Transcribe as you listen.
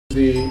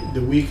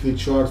the weekly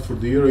chart for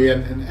the euro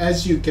yen, and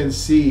as you can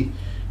see,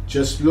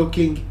 just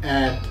looking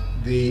at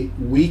the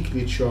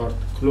weekly chart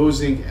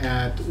closing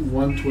at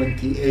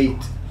 128,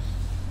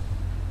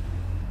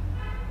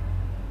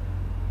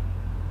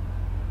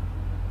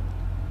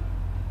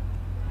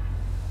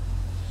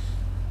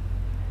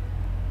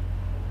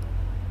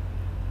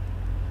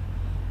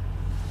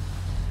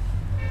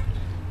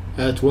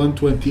 at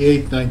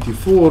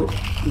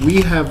 128.94,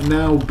 we have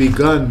now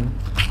begun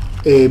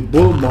a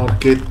bull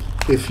market,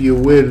 if you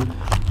will,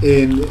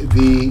 in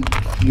the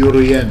euro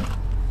yen.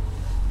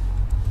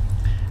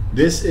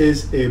 This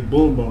is a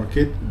bull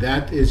market.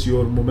 That is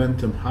your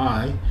momentum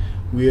high.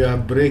 We are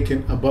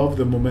breaking above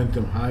the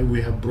momentum high.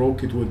 We have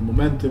broke it with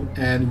momentum,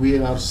 and we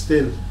are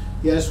still,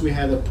 yes, we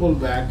had a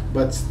pullback,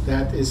 but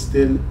that is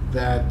still,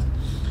 that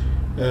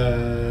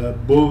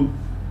bull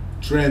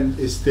trend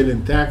is still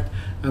intact.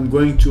 I'm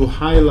going to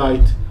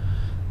highlight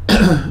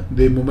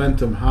the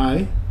momentum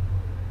high,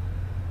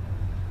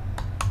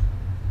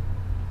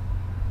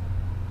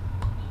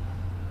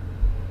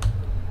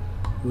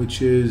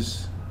 which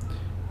is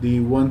the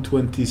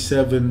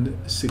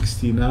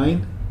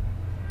 127.69.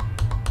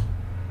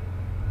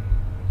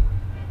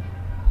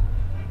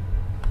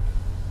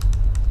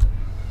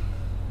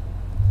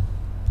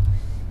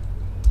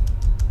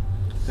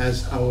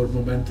 as our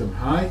momentum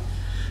high.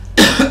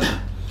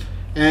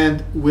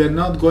 And we're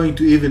not going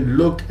to even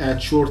look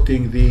at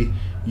shorting the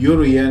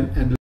euro yen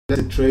unless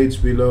it trades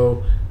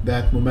below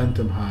that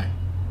momentum high.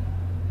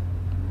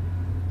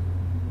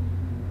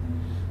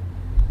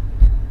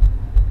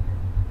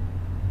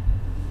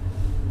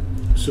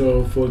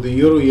 So for the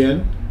euro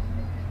yen,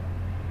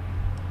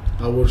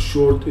 our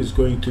short is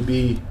going to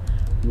be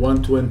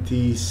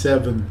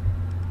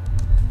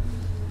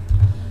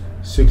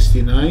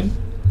 127.69.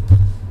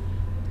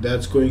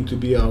 That's going to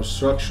be our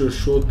structure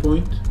short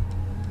point,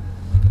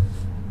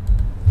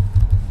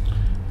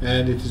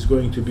 and it is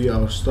going to be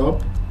our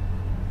stop.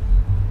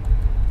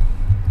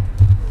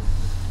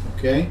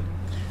 Okay,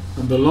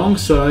 on the long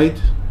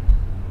side,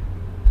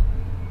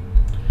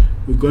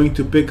 we're going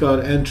to pick our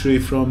entry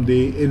from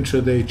the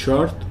intraday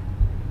chart.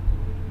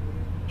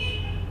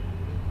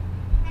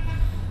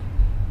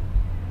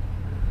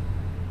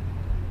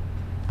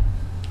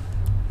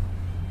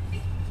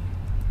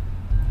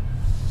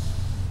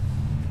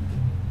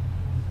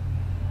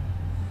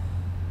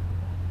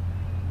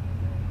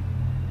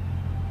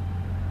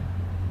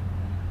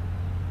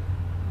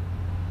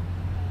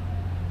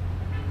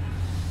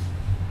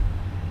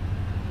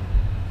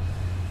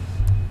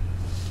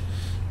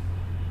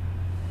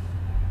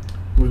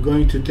 We're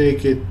going to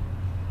take it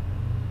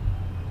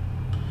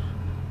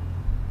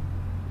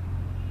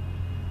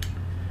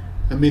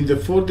the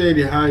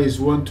 4-daily high is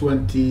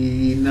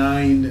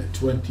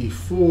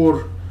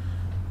 129.24.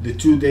 The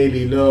 2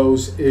 daily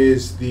lows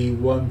is the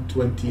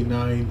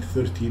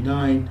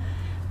 129.39.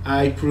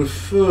 I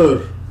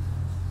prefer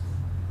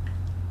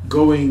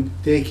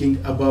taking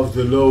above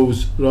the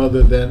lows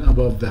rather than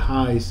above the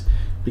highs,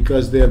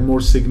 because they are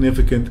more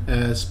significant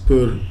as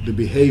per the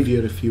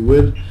behavior, if you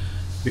will,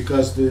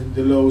 because the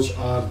lows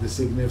are the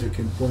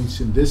significant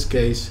points in this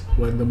case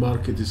when the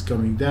market is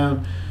coming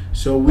down.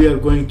 So we are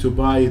going to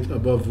buy it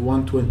above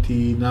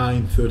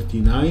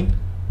 129.39.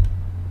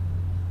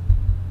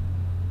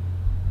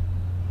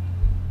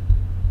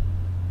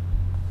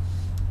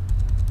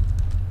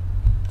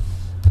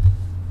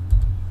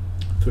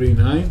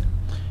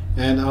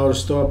 And our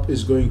stop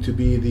is going to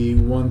be the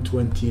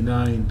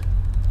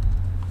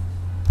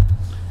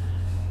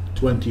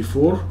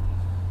 129.24.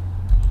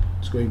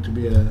 It's going to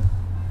be a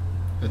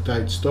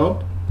tight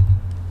stop.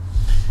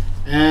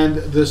 And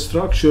the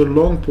structure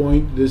long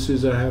point, this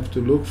is, I have to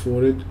look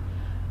for it,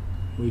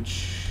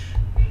 which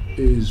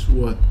is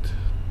what?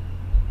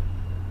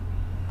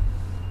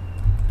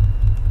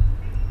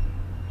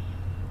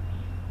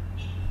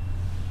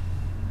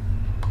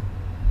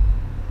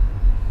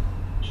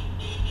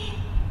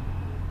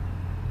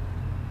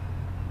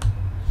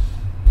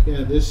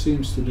 Yeah, this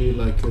seems to be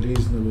like a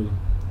reasonable.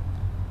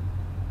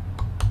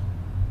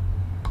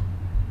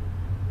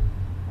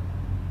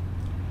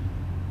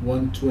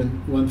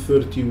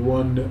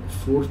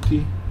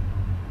 $131.40,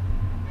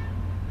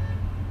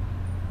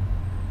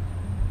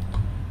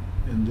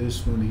 and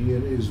this one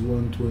here is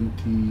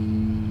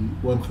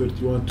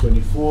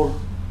 131.24.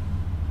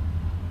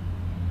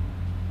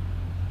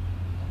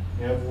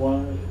 You have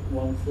what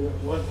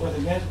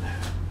again?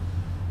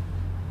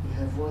 You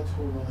have what?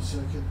 Hold on a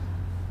second.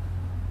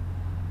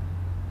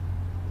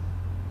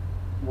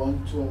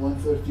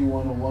 131.01,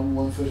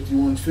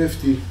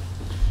 131.50.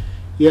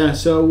 Yeah,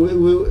 so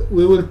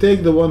we will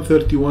take the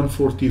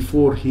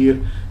 131.44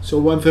 here.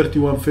 So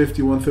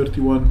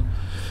 131.50,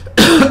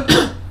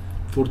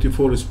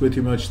 131.44 is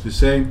pretty much the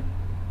same.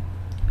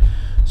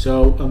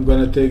 So I'm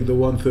gonna take the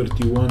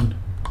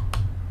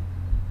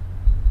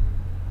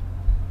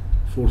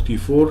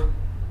 131.44.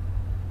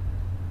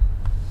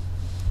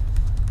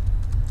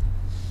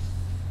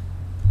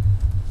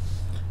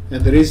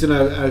 And the reason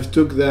I've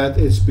took that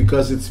is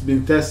because it's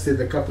been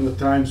tested a couple of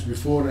times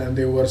before, and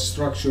there were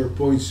structure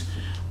points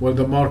where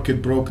the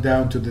market broke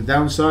down to the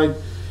downside.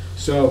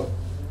 So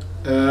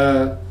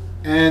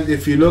and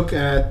if you look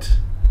at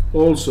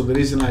also the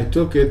reason I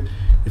took it,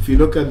 if you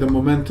look at the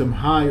momentum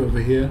high over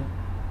here,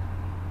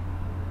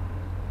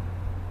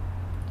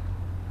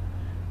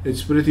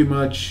 it's pretty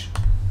much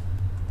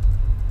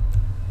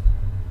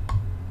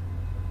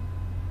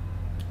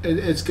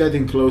it's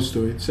getting close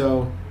to it.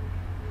 So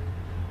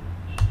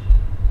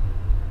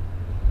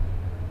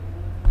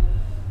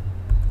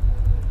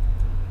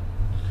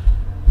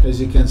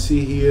as you can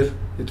see here,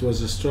 it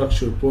was a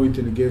structure point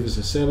and it gave us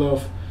a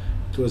sell-off.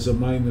 It was a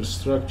minor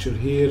structure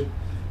here,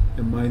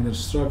 a minor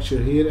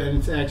structure here, and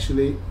it's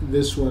actually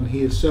this one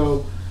here.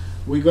 So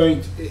we're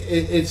going to,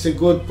 it's a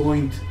good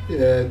point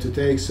to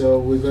take, so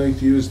we're going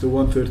to use the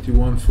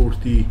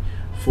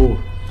 131.44.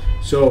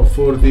 so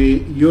for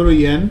the euro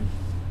yen,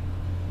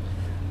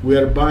 we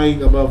are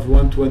buying above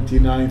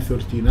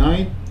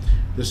 129.39.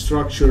 the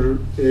structure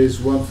is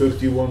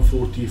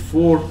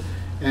 131.44,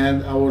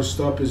 and our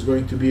stop is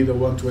going to be the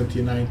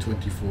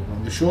 129.24.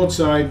 on the short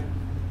side,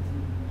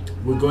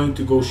 we're going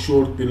to go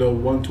short below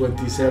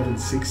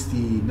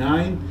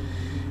 127.69.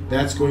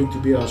 That's going to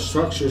be our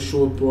structure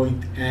short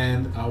point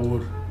and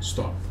our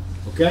stop.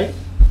 Okay,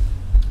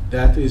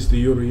 that is the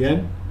euro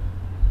yen.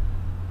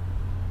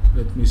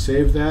 Let me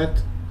save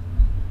that.